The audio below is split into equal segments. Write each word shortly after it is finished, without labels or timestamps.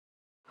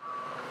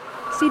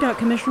CDOT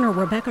Commissioner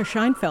Rebecca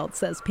Scheinfeld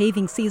says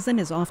paving season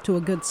is off to a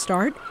good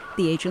start.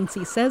 The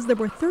agency says there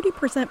were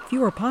 30%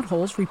 fewer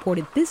potholes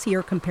reported this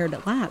year compared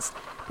to last,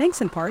 thanks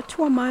in part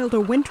to a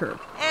milder winter.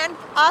 And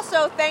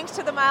also thanks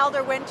to the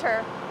milder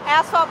winter,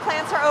 asphalt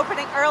plants are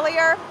opening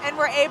earlier, and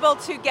we're able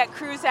to get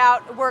crews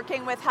out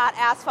working with hot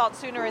asphalt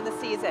sooner in the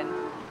season.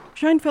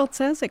 Scheinfeld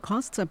says it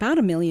costs about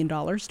 $1 million to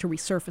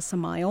resurface a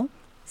mile.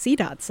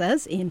 CDOT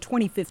says in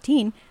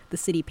 2015, the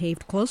city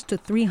paved close to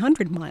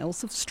 300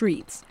 miles of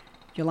streets.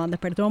 Yolanda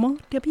Perdomo,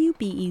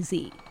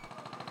 WBEZ.